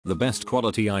The best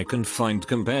quality I can find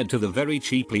compared to the very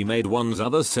cheaply made ones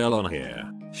others sell on here.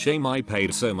 Shame I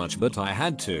paid so much, but I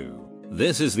had to.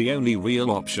 This is the only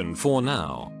real option for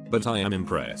now, but I am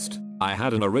impressed. I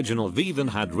had an original Vive and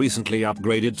had recently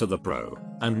upgraded to the Pro,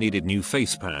 and needed new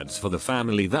face pads for the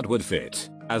family that would fit,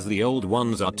 as the old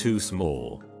ones are too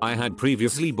small. I had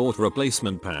previously bought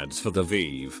replacement pads for the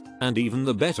Vive, and even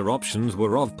the better options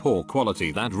were of poor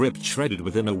quality that ripped shredded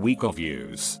within a week of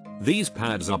use. These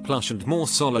pads are plush and more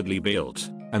solidly built,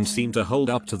 and seem to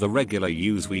hold up to the regular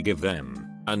use we give them.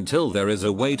 Until there is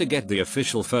a way to get the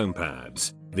official foam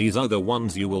pads, these are the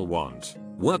ones you will want.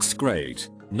 Works great,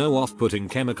 no off-putting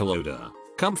chemical odor,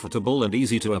 comfortable and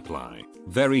easy to apply,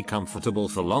 very comfortable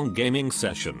for long gaming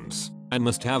sessions, and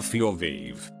must have for your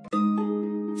Vive.